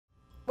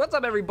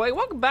What's up, everybody?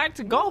 Welcome back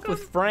to Golf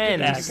with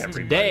Friends. Back,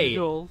 Today,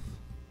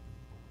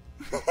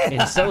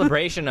 in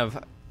celebration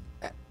of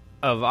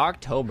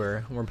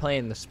October, we're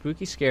playing the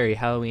spooky, scary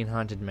Halloween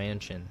Haunted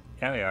Mansion.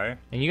 Yeah, we are.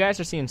 And you guys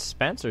are seeing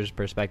Spencer's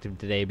perspective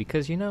today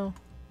because, you know,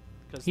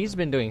 he's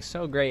been doing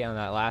so great on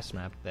that last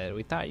map that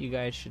we thought you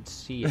guys should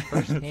see it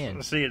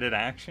firsthand. See it in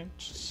action?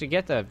 Just to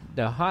get the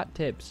hot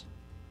tips.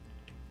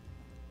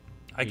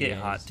 I get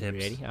hot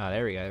tips. Ready? Oh,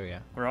 there we go.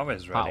 We're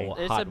always ready.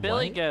 It's a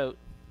billy goat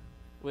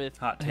with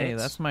hot tips. Hey,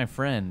 that's my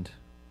friend.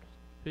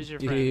 Who's your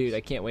Dude, friend? I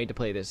can't wait to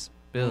play this.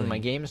 Billy. My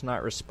game is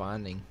not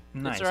responding.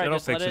 Nice. All right, It'll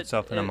just fix let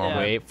itself in a yeah. moment.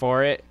 Wait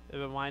for it.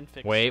 Mine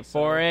fixed Wait it,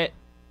 for it.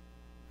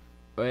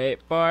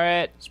 Wait for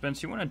it.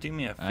 Spence, you want to do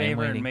me a I'm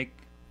favor and waiting.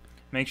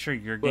 make sure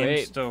your Wait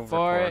game's still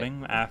for it.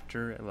 recording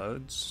after it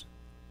loads?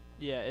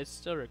 Yeah, it's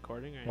still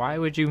recording. Right Why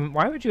would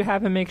you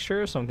have him make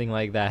sure of something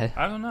like that?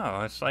 I don't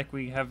know. It's like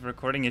we have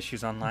recording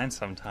issues online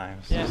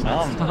sometimes. Yeah, So,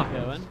 mine's still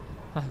going.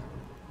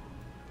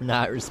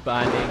 Not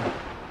responding.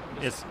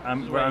 It's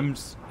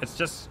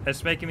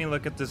making me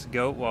look at this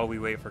goat while we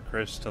wait for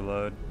Chris to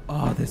load.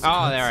 Oh, this.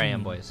 Oh, there I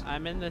am, boys.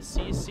 I'm in the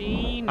C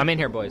scene. I'm in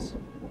here, boys.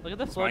 Look at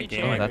the my floaty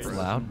game. Oh, chairs. that's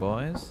loud,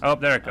 boys. Oh,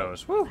 there it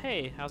goes. Woo.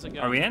 Hey, how's it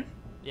going? Are we in?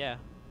 Yeah.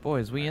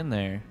 Boys, we in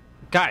there.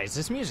 Guys,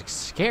 this music's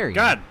scary.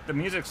 God, the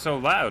music's so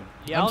loud.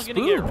 Y'all I'm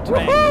gonna get spooked.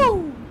 spanked.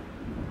 Woohoo!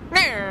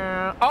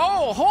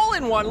 Oh, hole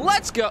in one.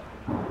 Let's go.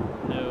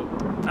 No.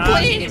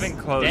 Please. Even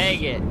close.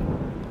 Dang it.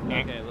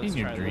 Okay, let's In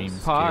your try dreams.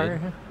 this. Par.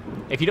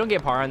 If you don't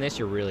get par on this,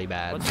 you're really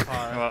bad. What's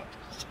par? Well,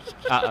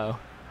 Uh-oh.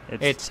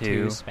 It's two.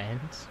 two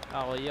Spence.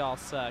 Oh, well, y'all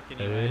suck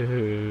anyway.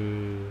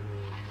 Ooh.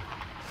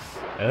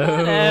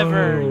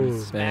 Whatever. Oh.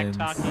 Smack Spence.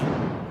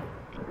 talking.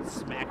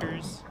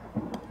 Smackers.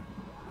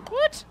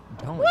 What?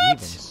 Don't What? even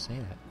say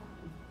that.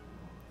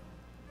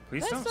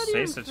 Please That's don't not say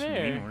even such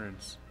fair. mean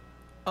words.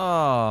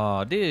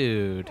 Oh,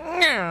 dude.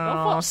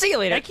 Oh, see you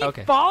later. I keep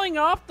Okay. falling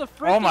off the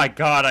freaking Oh my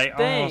god, I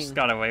thing. almost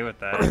got away with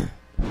that.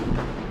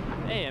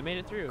 Hey, I made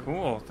it through.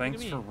 Cool,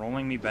 thanks me. for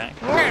rolling me back.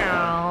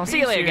 See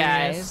you later, serious?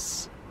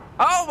 guys.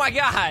 Oh my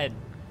god.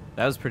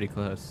 That was pretty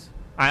close.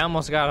 I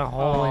almost got a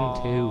hole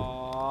in two.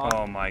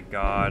 Aw. Oh my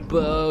god.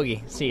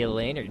 Bogey. See you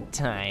later,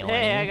 Tyler.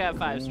 Hey, I got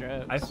 5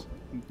 strokes.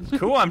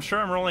 Cool, I'm sure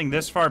I'm rolling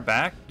this far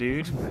back,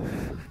 dude.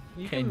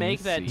 You Can can you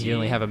make that see? You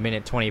only have a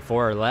minute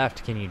 24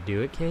 left. Can you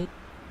do it, kid?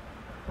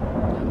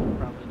 No,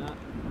 probably not.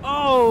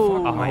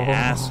 Oh! My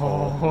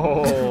asshole.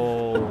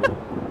 Oh.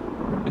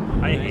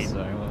 I hate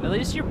Sorry, what- At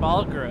least your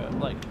ball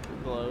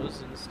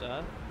glows and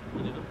stuff.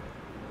 You know,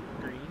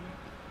 green.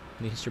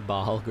 At least your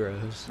ball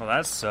grows. Well,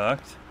 that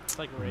sucked. It's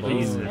like Boom. radio.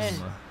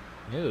 Jesus.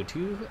 No,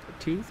 two,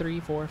 3,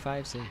 4,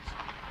 5, 6.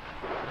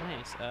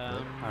 Nice.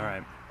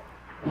 Alright.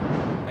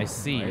 I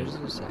see. Where's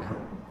this at?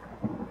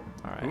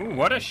 Alright. Ooh,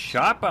 what a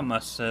shot by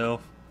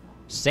myself.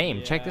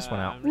 Same. Check this one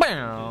Yeah, out. I'm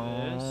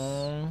gonna do this.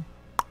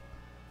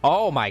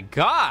 Oh my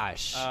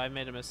gosh! Oh, I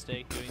made a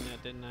mistake doing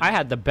that, didn't I I?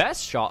 had the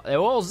best shot it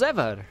was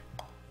ever.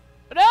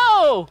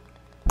 No!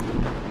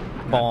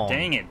 Boom.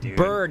 Dang it, dude.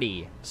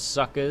 Birdie,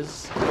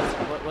 suckers.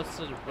 What's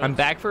the? I'm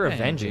back for a Hey,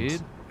 vengeance.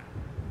 dude.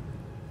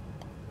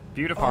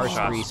 Beautiful Par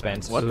shot. 3,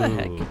 Spence. What the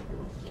heck?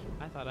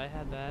 I thought I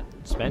had that.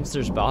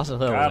 Spencer's boss a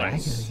little God, I wagon.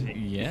 see.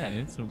 Yeah,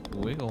 it's a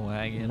wiggle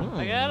wagon.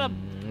 I got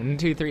him.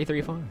 2, 3,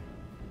 3, 4.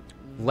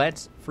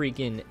 Let's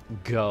freaking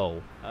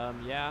go.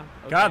 Yeah.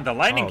 Okay. God, the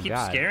lightning Oh, keeps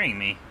God. scaring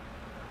me.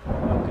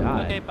 Oh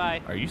god. Okay,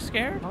 bye. Are you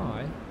scared? Oh,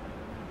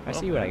 I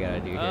see what I gotta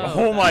do here.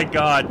 Oh my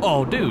god.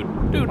 Oh, dude.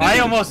 I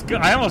almost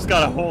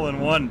got a hole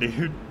in one,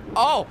 dude.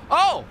 Oh!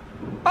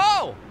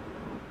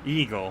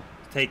 Eagle.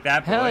 Take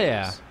that, Hell boys.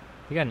 yeah.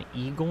 You got an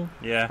eagle?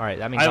 Yeah. Alright,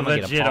 that means I I'm gonna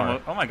get a legit par.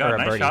 almost. Oh my or god, a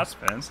nice birdie. shot,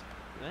 Spence.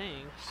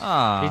 Thanks.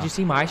 Ah. Did you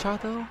see my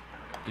shot though?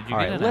 Did you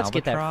Alright, get an let's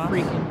get that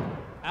albatross? freaking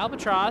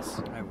Albatross.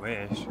 I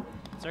wish.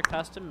 Is there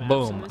custom maps in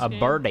boom, this a game?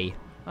 birdie.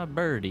 A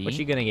birdie. What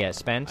you gonna get,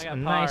 Spence? I got A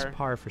nice par.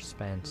 par for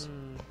Spence.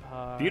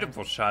 Par.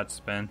 Beautiful shot,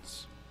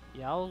 Spence.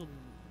 Y'all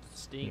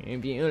stink.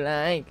 If you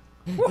like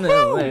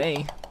the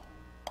way.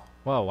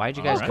 Whoa, why'd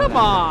you guys Oh, do come that?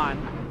 on.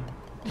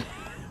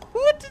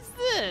 What is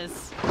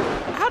this?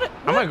 How did?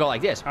 I'm gonna go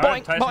like this. All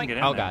right, Boink, Tyson, boink. get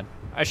in Oh there. god.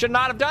 I should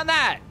not have done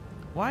that!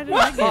 Why did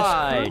What? I get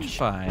Fudge.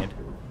 spoon-fied?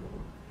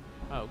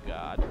 Oh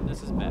god,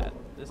 this is bad.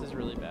 This is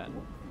really bad.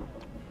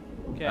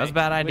 Okay. That was a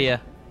bad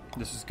idea.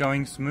 This is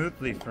going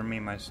smoothly for me,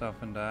 myself,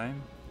 and I.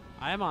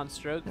 I am on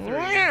stroke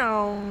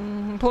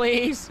 3.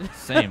 Please.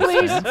 Same.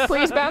 Please, Spence.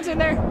 please bounce in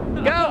there.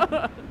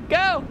 Go!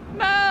 Go!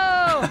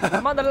 No!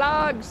 I'm on the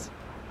logs.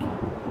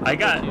 I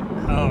got.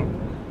 Oh.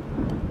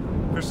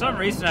 For some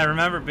reason, I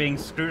remember being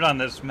screwed on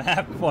this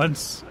map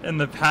once in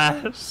the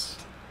past.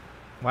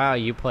 Wow,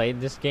 you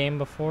played this game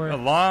before? A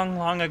long,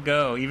 long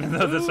ago, even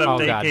though this Oh,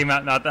 update God. came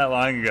out not that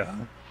long ago.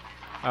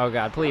 Oh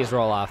god, please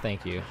roll off,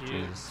 thank you.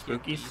 Jesus.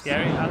 Spooky,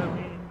 scary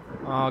Halloween.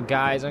 Oh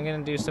guys, I'm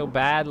gonna do so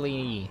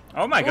badly.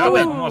 Oh my god,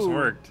 that Ooh. almost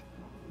worked.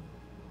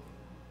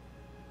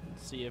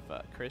 Let's see if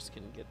Chris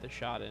can get the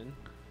shot in.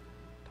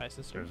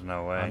 Tyson, sir. There's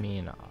no way. I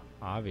mean,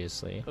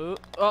 obviously. Ooh,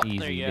 oh, there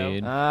Easy, you go.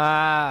 dude.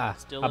 Ah,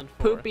 Still a in 4.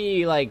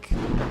 poopy like.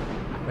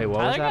 Wait, what was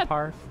Tyler that got-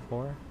 par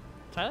for?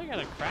 Tyler got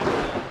a crap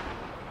gun.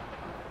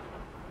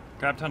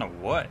 Crap ton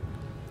of what?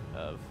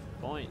 Of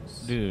points.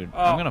 Dude,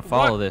 Oh, I'm gonna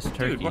follow what? this Dude,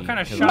 turkey. what kind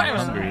of 'cause shot I'm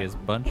was hungry that? as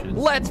bunches.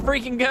 Let's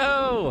freaking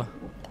go!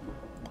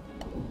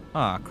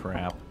 Aw,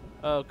 crap.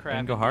 Oh crap!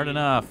 Didn't go hard indeed.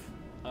 enough.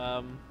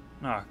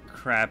 Oh,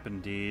 crap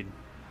indeed.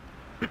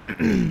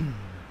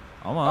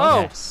 Almost.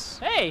 Oh, Yes.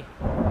 hey!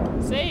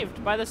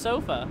 Saved by the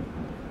sofa.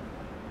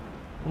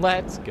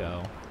 Let's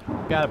go.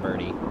 Got a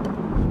birdie.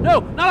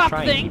 No, not off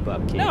Try the and thing. keep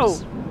up,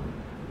 kids. No.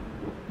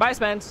 Bye,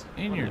 Spence.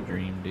 In your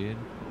dream, dude.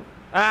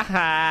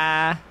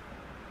 Aha.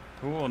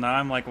 Cool, now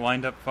I'm like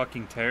lined up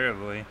fucking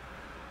terribly.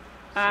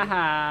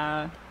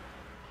 Aha.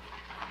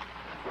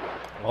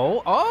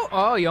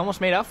 Oh, you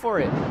almost made up for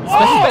it.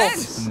 Oh!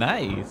 Spence!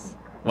 Nice.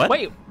 What?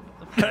 Wait,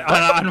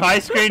 On my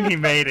screen, he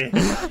made it.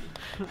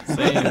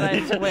 Wait,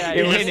 I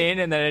it went in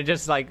and then it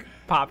just like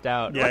popped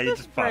out. Yeah, what you the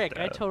just frick? popped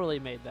I out. totally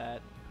made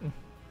that.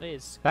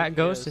 That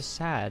ghost is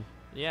sad.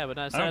 Yeah, but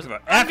not I don't sad. give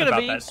a I'm F gonna about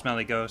be. that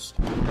smelly ghost.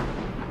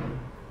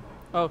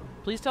 Oh,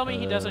 please tell me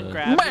he doesn't Uh.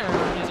 grab.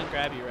 He doesn't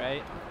grab you,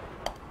 right?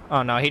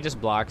 Oh no, he just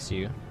blocks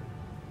you.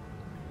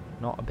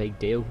 Not a big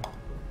deal.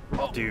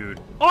 Dude.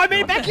 Oh, I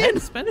made it back in.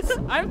 Spence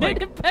I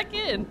made it back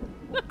in.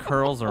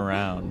 curls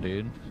around,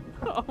 dude.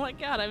 Oh my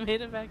god, I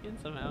made it back in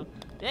somehow.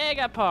 Yeah, I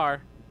got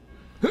par.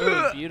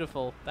 Ooh,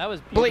 beautiful. That was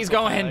beautiful. Please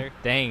go in. Tyler.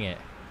 Dang it.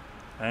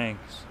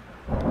 Thanks.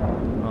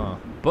 Oh.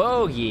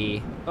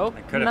 Bogey. Oh,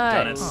 I could have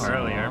done it Nice.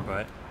 earlier,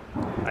 but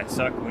I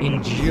suck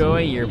wings. Enjoy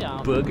your Yeah.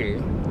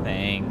 booger.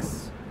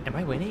 Thanks. Am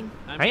I winning?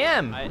 I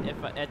am.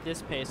 At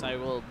this pace, I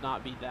will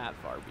not be that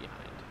far behind.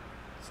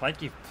 It's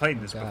like you've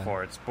played this God.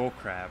 before. It's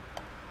bullcrap.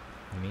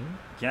 Me?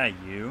 Yeah,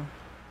 you.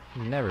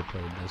 Never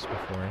played this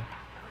before.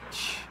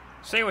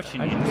 Say what you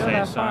How'd need you to go say,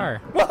 that son.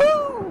 far?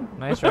 Woohoo!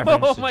 Nice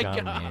reference Oh to my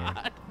John god.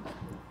 Mayer.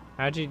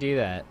 How'd you do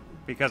that?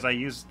 Because I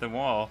used the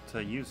wall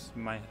to use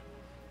my...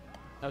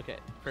 Okay,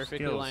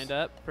 perfectly Skills. lined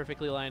up.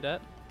 Perfectly lined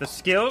up. The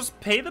skills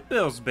pay the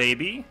bills,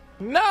 baby.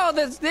 No,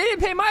 they didn't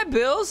pay my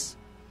bills.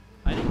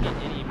 I didn't get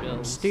any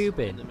bills.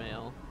 Stupid. In the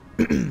mail.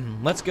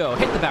 Let's go.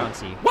 Hit the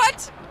bouncy.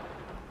 What?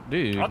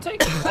 Dude, I'll take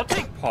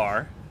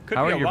par. Could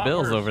how be are a your lot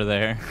bills worse. over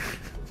there?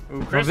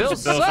 Ooh, Chris's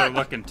bills bills are suck.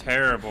 looking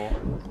terrible.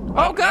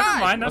 Oh, God. Never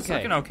mind, that's Okay.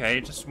 looking okay.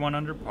 Just one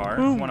under par,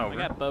 one I over.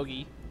 got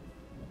bogey.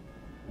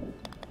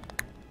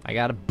 I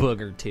got a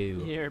booger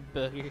too. Here,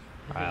 booger.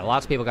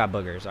 Lots of people got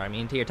boogers. I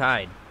mean, to your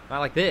tide. Not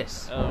like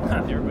this. Oh,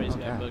 everybody's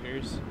got God.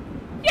 boogers.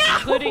 Yeah,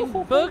 including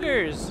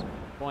boogers.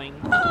 Boing.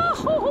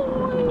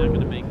 You're not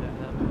gonna make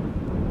that up.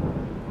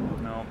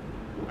 No.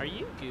 Are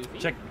you goofy?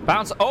 Check.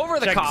 Bounce over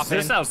the Check coffin.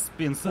 this out,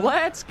 Spencer.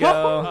 Let's go.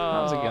 Oh,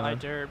 How's it I going?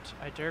 derped.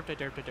 I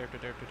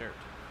derped.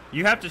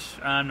 You have to.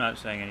 I'm not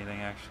saying anything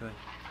actually.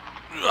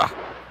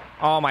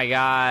 Oh my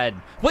God!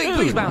 Wait,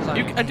 please bounce on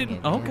You, me. I Dang didn't.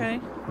 it, man. Okay.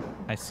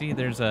 I see.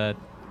 There's a.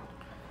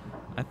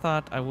 I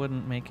thought I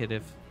wouldn't make it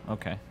if.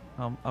 Okay.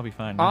 I'll be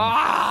fine. now.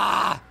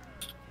 Ah!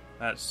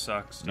 That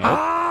sucks. Nope.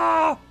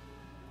 Ah!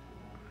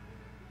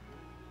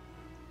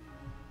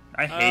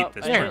 I hate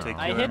this there.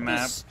 particular I hit map.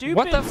 this stupid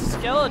What the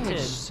skeleton.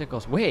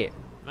 Sickles. Wait,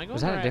 Am I going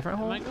was that right? a different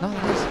Am hole? I No, going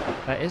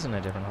right? that isn't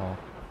a different hole.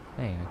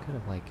 Dang, I could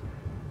have like.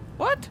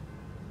 What?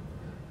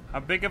 How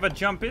big of a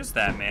jump is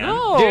that, man?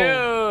 No.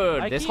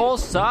 Dude, I this keep- hole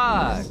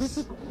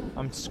sucks.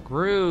 I'm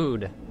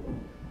screwed.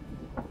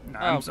 I'm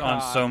Oh, on so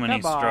God.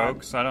 many Come on.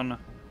 strokes. I don't know.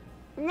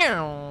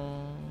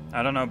 No.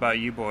 I don't know about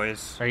you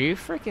boys. Are you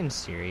freaking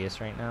serious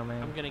right now,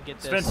 man? I'm gonna get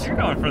this. Spence, you're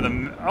going for the.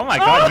 Oh my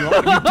God, you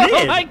did.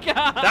 Oh my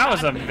god! That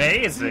was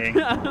amazing.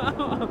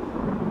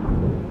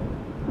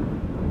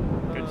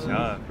 Good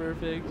job.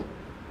 Perfect.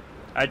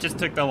 I just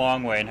took the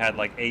long way and had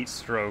like 8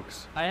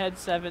 strokes. I had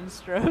 7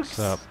 strokes. What's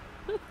up?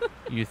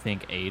 You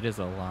think 8 is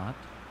a lot?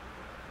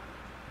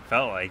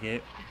 Felt like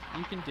it.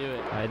 You can do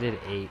it. I did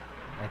 8,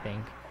 I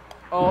think.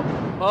 Oh,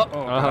 Oh,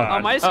 on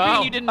God. my screen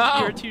Oh, you didn't. oh.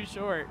 You were too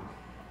short.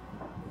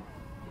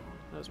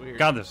 That was weird.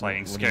 God, this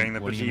lighting's What do you- scaring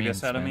the what do you mean,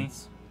 bejeebus out of me.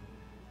 Spence?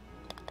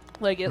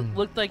 Like it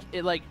looked like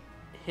it like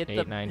hit 8,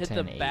 the 9, hit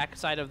 10, the 8. back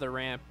side of the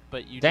ramp,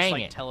 but you Dang just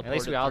like it. teleported. At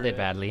least we all through did it.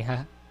 badly,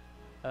 huh?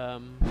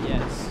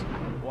 Yes.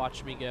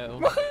 Watch me go.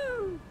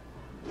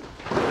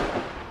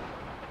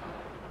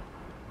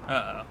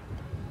 Uh-oh.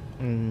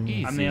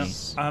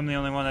 Easy. I'm the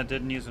only one that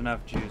didn't use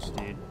enough juice,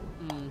 dude.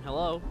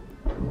 Hello.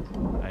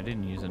 I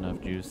didn't use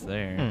enough juice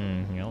there.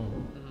 No.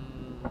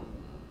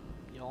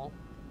 Y'all.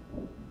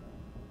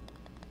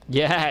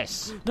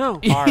 Yes! No.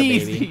 R,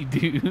 Easy,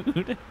 baby.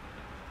 dude.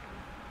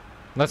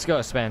 Let's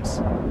go, Spence.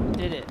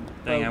 Did it.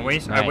 Dang, I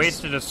Bogey. I Nice.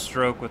 wasted a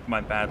stroke with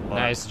my bad luck.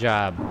 Nice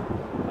job.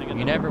 I got You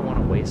the- never want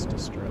to waste a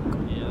stroke.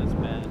 Yeah, that's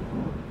bad.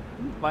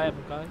 Bye,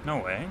 Apple No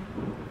way.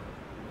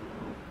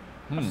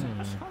 What's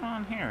Hmm. going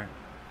on here?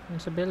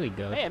 It's a billy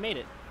goat. Hey, I made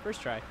it.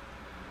 First try.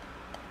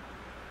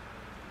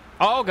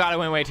 Oh god, I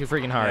went way too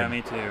freaking hard. Yeah,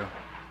 me too.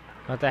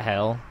 What the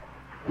hell?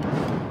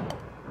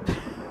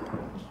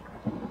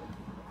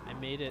 I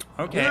made it.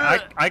 Okay,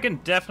 I can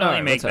definitely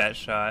Alright, make what's up? that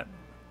shot.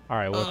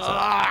 Alright, what's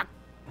up?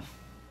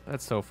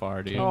 That's so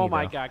far, dude. Dang Oh you,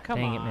 my bro. god, come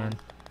Dang on. it,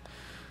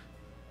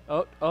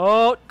 man.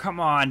 Oh, Come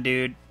on,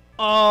 dude.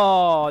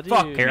 oh, dude.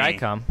 Fuck. Here I Me.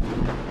 come.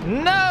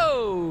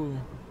 No!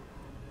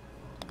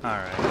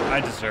 Alright,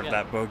 I deserve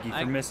that bogey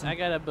for missing. I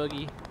got a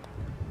boogie.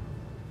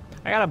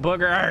 I got a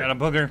booger. I got a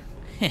booger.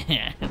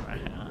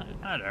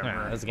 Whatever.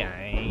 Whatever. This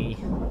guy.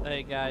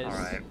 Hey guys.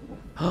 Alright.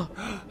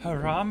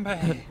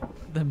 Harambe.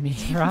 The meme.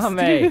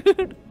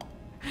 Harambe.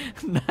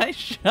 Nice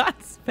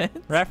shot, Spence.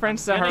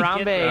 Reference to Trying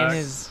to get Harambe in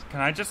this. his.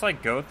 Can I just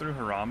like go through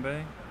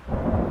Harambe?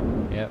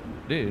 Yep.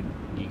 Dude,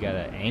 You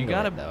gotta angle you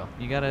gotta it, though.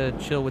 you gotta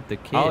chill with the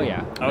kid. Oh,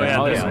 yeah. Oh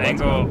yeah, this let's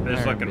angle go.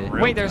 is looking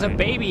real Wait, there's a tight.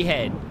 baby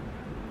head.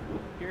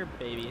 Your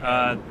baby.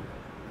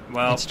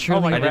 Well, It's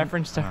truly I a didn't-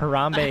 reference to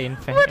Harambe and,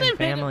 Where'd I and make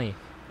family.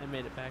 I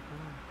made it back home.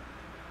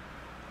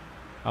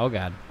 Oh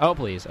god. Oh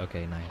please.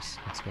 Okay, nice.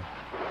 Let's go.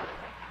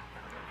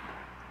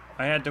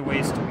 I had to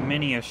waste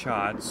many a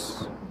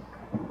shots.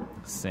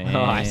 Same.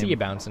 Oh, I see you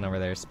bouncing over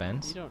there,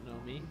 Spence. You don't know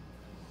me.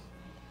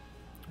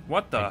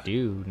 What the? I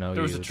do know There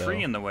you. was a tree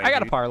though. in the way, I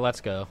got a dude. par.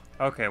 Let's go.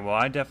 Okay, well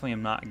I definitely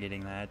am not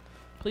getting that.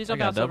 Please I don't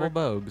got bounce double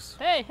over. bogues.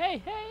 Hey,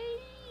 hey,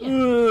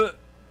 hey!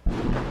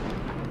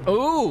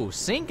 Ooh,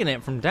 sinking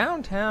it from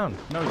downtown.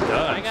 No duh.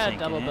 I got a sinking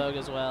double it. bogue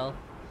as well.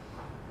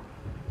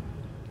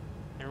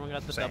 Everyone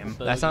got the Same. double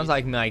bogue. That sounds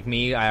like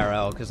me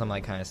IRL because I'm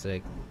like kind of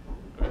sick.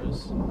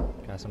 Gross.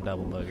 Got some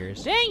double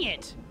boogers. Dang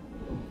it!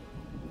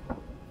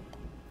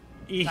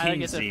 Tyler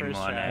gets the Easy first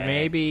money. try.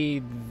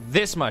 Maybe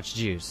this much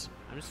juice.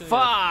 I'm just gonna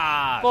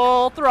Fuck! go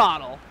full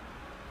throttle.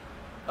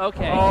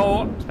 Okay.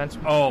 Oh, Spence,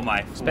 oh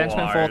my. Spence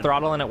went full Lord.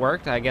 throttle and it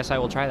worked. I guess I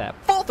will try that.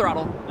 Full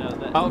throttle. No,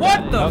 that, Oh,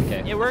 What God. the f-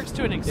 Okay. It works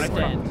to an I extent.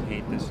 fucking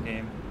hate this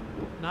game.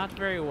 Not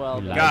very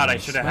well. You though. God, I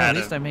nice. should have Well, at had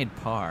least it. I made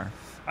par.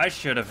 I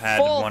should have had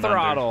Full one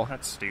throttle. under.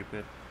 That's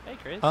stupid. Hey,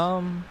 Chris.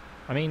 I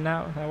mean,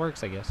 now that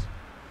works, I guess.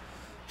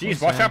 Jeez,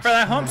 Full watch out sounds. for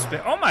that hump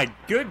spin. Oh my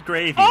good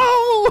gravy.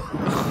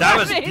 Oh! That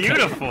was I made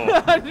beautiful.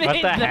 I made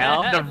What the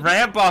hell? that. The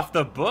ramp off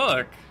the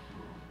book.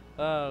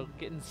 Oh,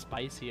 getting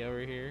spicy over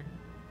here.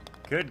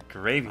 Good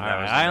gravy. All that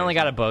right, was I only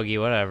got a amazing. bogey.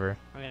 Whatever.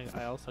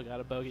 I also got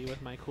a bogey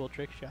with my cool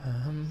trick shot.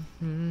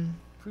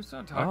 Please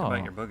don't talk Oh.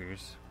 about your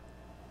boogers.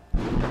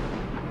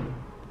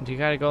 Do you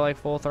gotta go like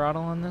full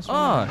throttle on this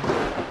one?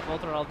 Oh, Full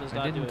throttle does I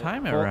not do didn't it.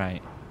 time it Full-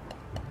 right.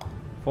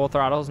 Full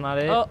throttle's not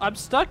it. Oh, I'm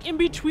stuck in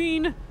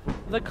between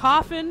the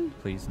coffin.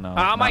 Please no. Oh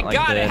not my like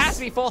god, it this. has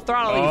to be full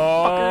throttle, you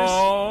fuckers.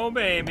 Oh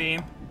baby.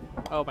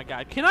 Oh my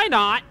god, can I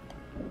not?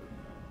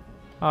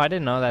 Oh, I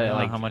didn't know that I it don't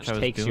know like how much I was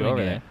takes you doing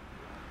over it.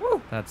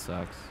 there. That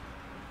sucks.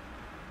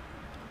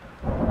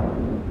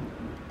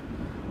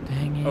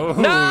 Dang it. Oh,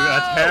 No!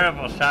 a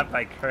terrible shot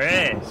by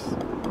Chris.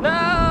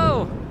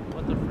 No!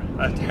 What the frick?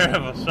 A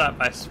terrible shot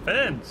by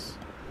Spence.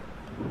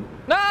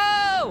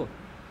 No!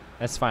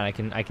 That's fine.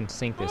 I can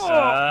sink this.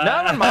 Oh.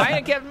 Never mind.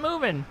 It kept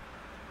moving.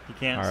 You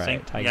can't All right,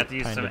 sink. Tiger- you have to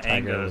use time some to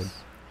Tiger angles. Woods.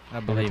 I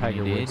believe Tiger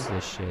you did. Woods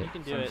this shit. You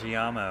can do Some it.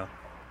 Giamo.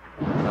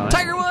 Oh,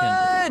 Tiger you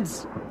can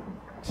Woods!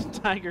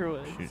 Tiger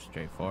Woods. Shoot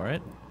straight for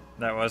it.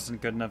 That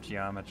wasn't good enough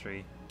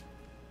geometry.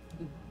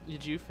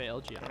 Did you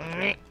fail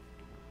geometry?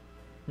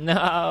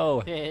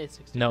 No. Yeah,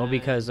 69. No,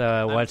 because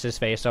what's his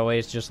face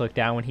always just looked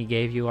down when he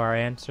gave you our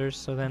answers,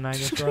 so then I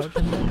just wrote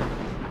them down.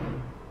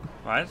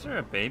 Why is there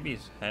a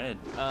baby's head?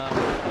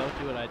 Don't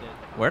do what I did.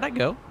 Where'd I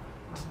go?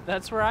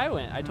 That's where I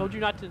went. I told you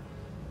not to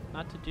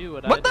do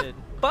what What I the did.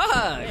 fuck?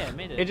 Yeah, I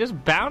made it. It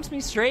just bounced me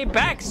straight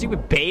back,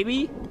 stupid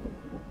baby.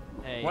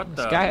 Hey, What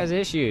the? This guy has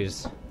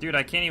issues. Dude,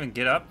 I can't even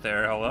get up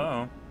there.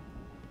 Hello.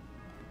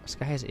 This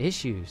guy has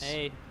issues.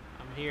 Hey,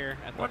 I'm here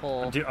at the What?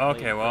 hole. Okay,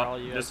 waiting for all well,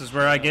 you this guys is to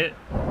where I show get.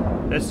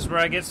 up. This is where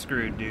I get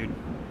screwed, dude.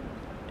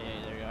 Hey,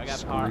 there you go. I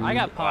got par. I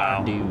got par.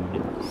 Wow.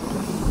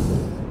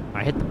 Dude.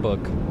 I hit the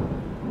book.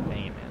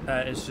 Dang it, man.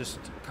 That is just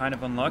kind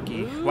of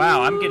unlucky.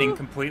 Wow, I'm getting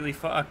completely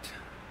fucked.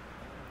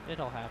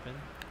 It'll happen.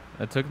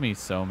 That took me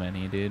so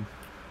many, dude.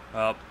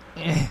 Well,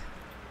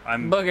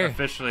 I'm Booger.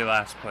 officially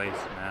last place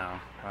now.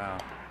 Wow.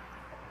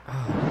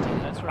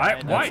 That's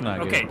right. Why? not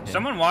good, Okay, yeah.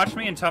 someone watch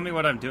me and tell me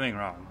what I'm doing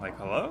wrong. Like,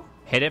 hello?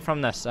 Hit it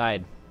from the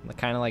side.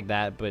 Kind of like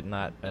that, but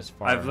not as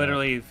far. I've up.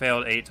 literally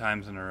failed 8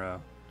 times in a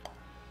row.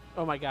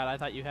 Oh my god, I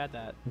thought you had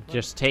that.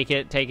 Just take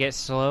it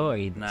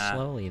slowly. Nah,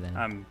 Slowly then.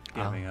 I'm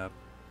giving up.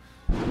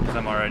 'Cause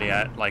I'm already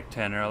at like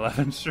 10 or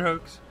 11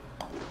 strokes.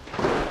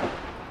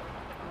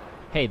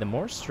 Hey, the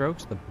more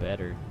strokes, the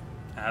better.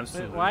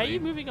 Absolutely. Wait, why are you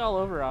moving all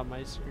over on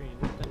my screen?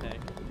 What the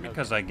heck?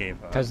 Because I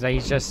gave up. Because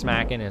he's just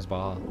smacking his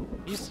ball.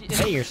 You see-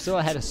 Hey, you're still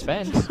ahead of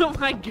Spence. Oh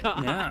my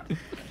god. Yeah.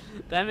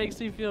 That makes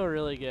me feel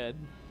really good.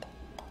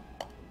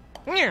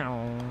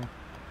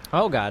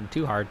 Oh god,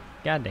 too hard.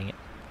 God dang it.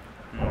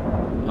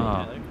 Oh,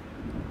 Tyler.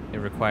 it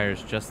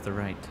requires just the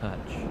right touch.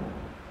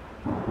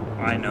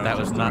 I know. That it's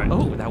was just not. right.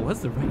 Oh, that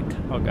was the right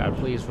touch. Oh god,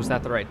 please, was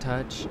that the right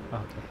touch?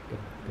 Okay, good,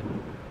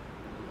 good.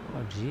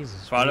 Oh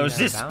Jesus. Follow really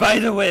this got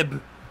spider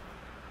web.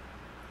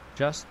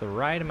 Just the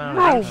right amount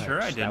I'm of touch.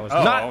 sure I didn't. That was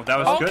Oh, not. that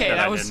was okay, good that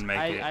I was. didn't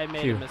make it. I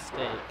made Phew. a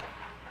mistake.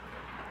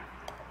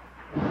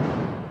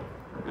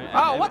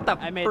 Oh, what the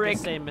I made frick?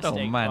 the same mistake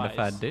Don't mind if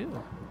I twice.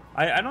 do.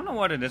 I don't know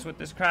what it is with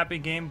this crappy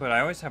game, but I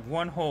always have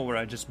one hole where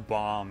I just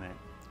bomb it.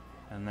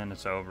 and then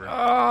it's over.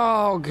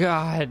 Oh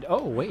God!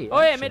 Oh wait. Oh,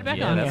 yeah, I made it back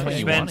Yeah, on. that's what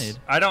you Spence, wanted.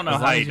 I don't know As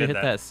how long you as you did hit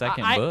that. that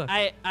second book.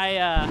 I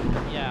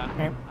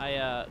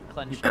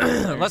clenched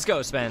it. Let's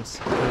go, Spence.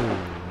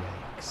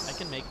 I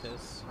can make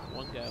this.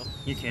 One go.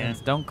 You can.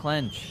 Spence, don't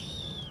clench.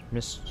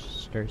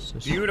 Mr. Sister.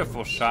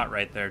 Beautiful shot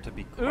right there, to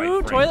be quite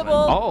Ooh, frank. toilet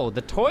bowl. Oh,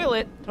 the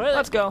toilet. Toilet.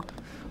 Let's go.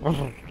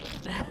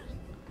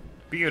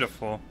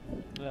 Beautiful.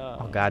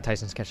 Oh God,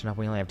 Tyson's catching up.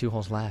 We only have 2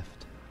 holes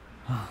left.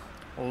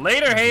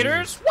 Later,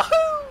 haters.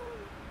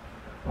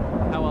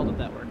 Woohoo! How well did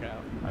that work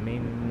out? I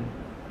mean,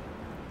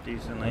 I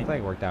Decently. think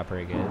it worked out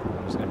pretty good.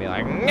 I'm just gonna be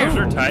like, I'm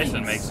sure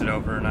Tyson makes it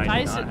over, and I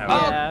Tyson, do not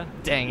have yeah.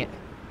 dang it.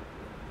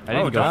 I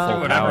didn't Oh, go don't full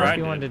do whatever power. I If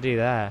you did. wanted to do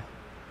that.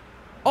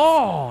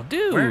 Oh,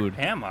 Where dude.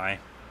 am I?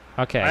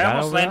 Okay, I got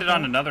almost over landed that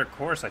on one. another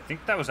course. I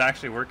think that was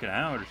actually working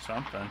out or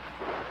something.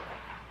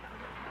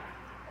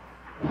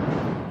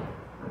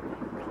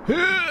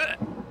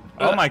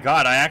 Oh my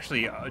God! I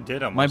actually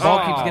did My almost.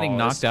 ball keeps getting Oh,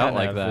 knocked this out kind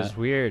like of that. is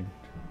weird.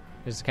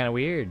 This is kind of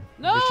weird.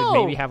 No! We should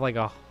maybe have like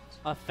a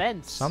A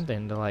fence.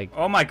 something to like.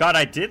 Oh my God!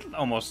 I did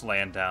almost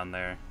land down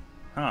there.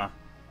 Huh?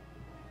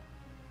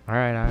 All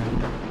right, all right.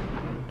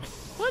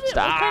 What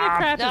kind of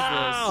crap is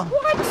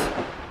this?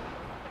 What?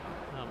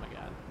 Oh my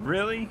god.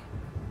 Really?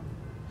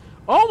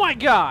 Oh my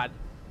god!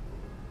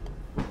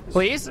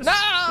 Please, This no.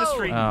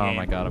 freaking Oh game.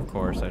 my god, of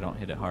course I don't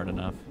hit it hard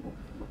enough.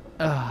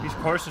 These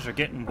courses are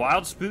getting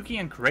wild, spooky,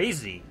 and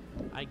crazy.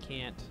 I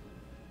can't.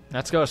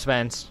 Let's go,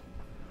 Spence.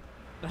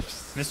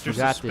 Mr. You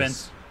got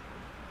Suspense. this.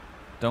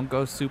 Don't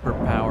go super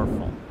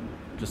powerful.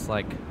 Just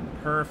like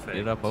Perfect.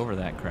 get up over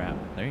that crap.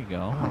 There you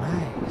go. Oh,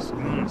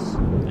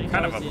 nice.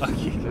 Kind of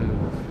unlucky.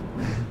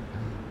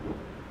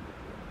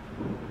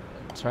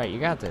 That's right. You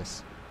got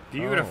this.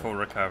 Beautiful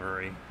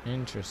recovery.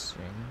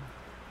 Interesting.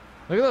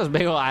 Look at those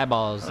big old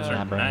eyeballs Those in are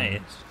that brain.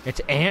 nice.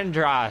 It's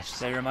Andross.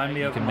 They remind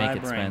me You of can my make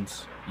it, brain.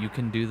 Spence. You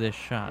can do this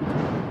shot.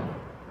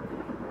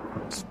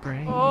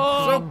 Spring.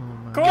 Oh,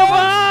 Come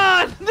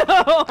on! No!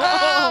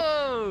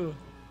 Oh!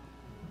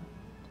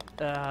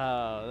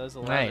 Oh, there's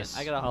 11. Nice.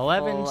 I got a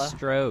 11 full,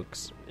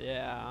 strokes.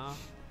 Yeah.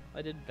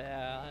 I did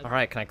bad. All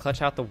right, can I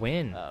clutch out the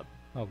win? Uh,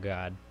 Oh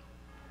God.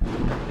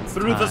 It's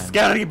Through the time.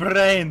 scary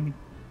brain.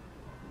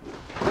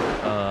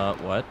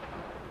 What?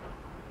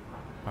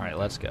 All right,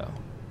 let's go.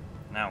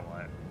 Now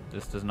what?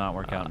 This does not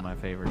work out in my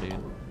favor, dude.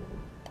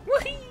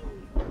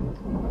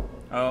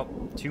 Oh,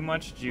 too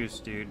much juice,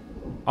 dude.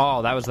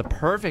 Oh, that was the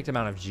perfect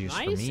amount of juice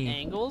for nice me.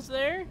 angles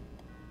there.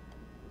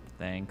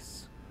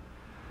 Thanks.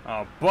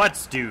 Oh,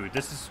 butts, dude.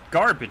 This is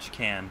garbage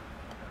can.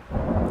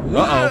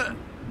 Uh-oh.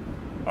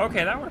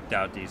 Okay, that worked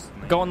out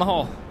decently. Go in the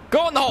hole.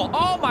 Go in the hole.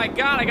 Oh my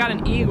God, I got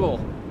an eagle.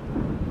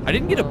 I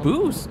didn't get a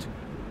boost.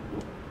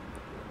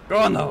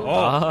 Go in the hole.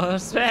 Oh,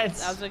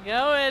 Spence. How's it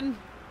going?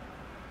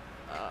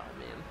 Oh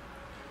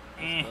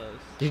man. Eh. Close.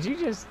 Did you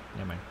just?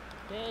 Never mind.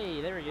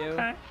 Hey, there we go.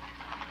 Okay.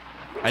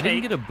 I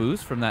didn't get a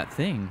boost from that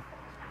thing.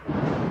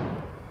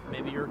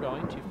 Maybe you're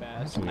going too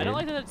fast. That's I don't weird.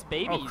 like that it's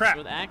babies Oh, crap.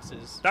 with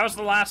axes. That was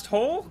the last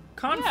hole?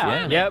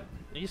 Confirm. Yeah. Yep.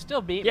 You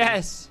still beat me.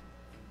 Yes.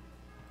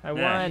 I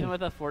Yeah. Even won.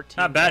 with a 14.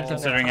 Not bad hole.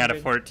 considering I had a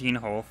 14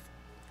 hole.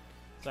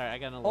 Sorry, I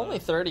got an 11. Only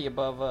 30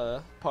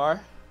 above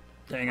par.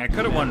 Dang, I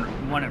could have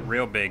won it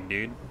real big,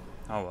 dude.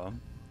 Oh well.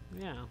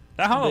 Yeah.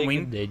 That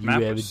Halloween did you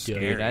map ever was do it?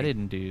 scary. Dude, I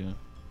didn't do.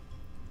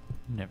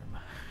 Never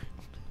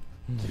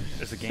mind.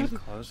 Is the game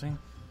closing?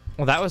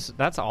 Well,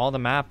 that's all the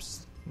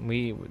maps.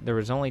 There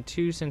was only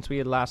 2 since we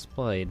had last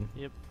played.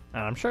 Yep.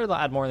 And I'm sure they'll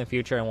add more in the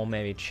future, and we'll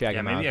maybe check Yeah,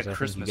 them maybe out. a 'Cause I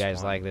Christmas think you guys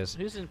one. like this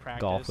Who's in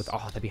practice? golf with.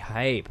 Oh, that'd be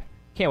hype.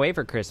 Can't wait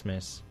for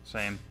Christmas.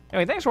 Same.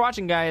 Anyway, thanks for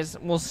watching, guys.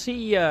 We'll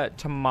see you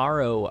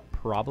tomorrow,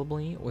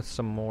 probably, with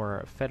some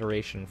more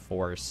Federation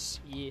Force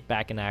Yeah.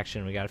 back in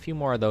action. We got a few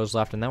more of those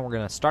left, and then we're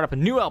going to start up a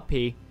new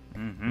LP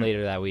Mm-hmm.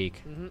 later that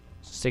week. So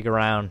stick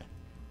around.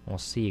 We'll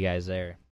see you guys there.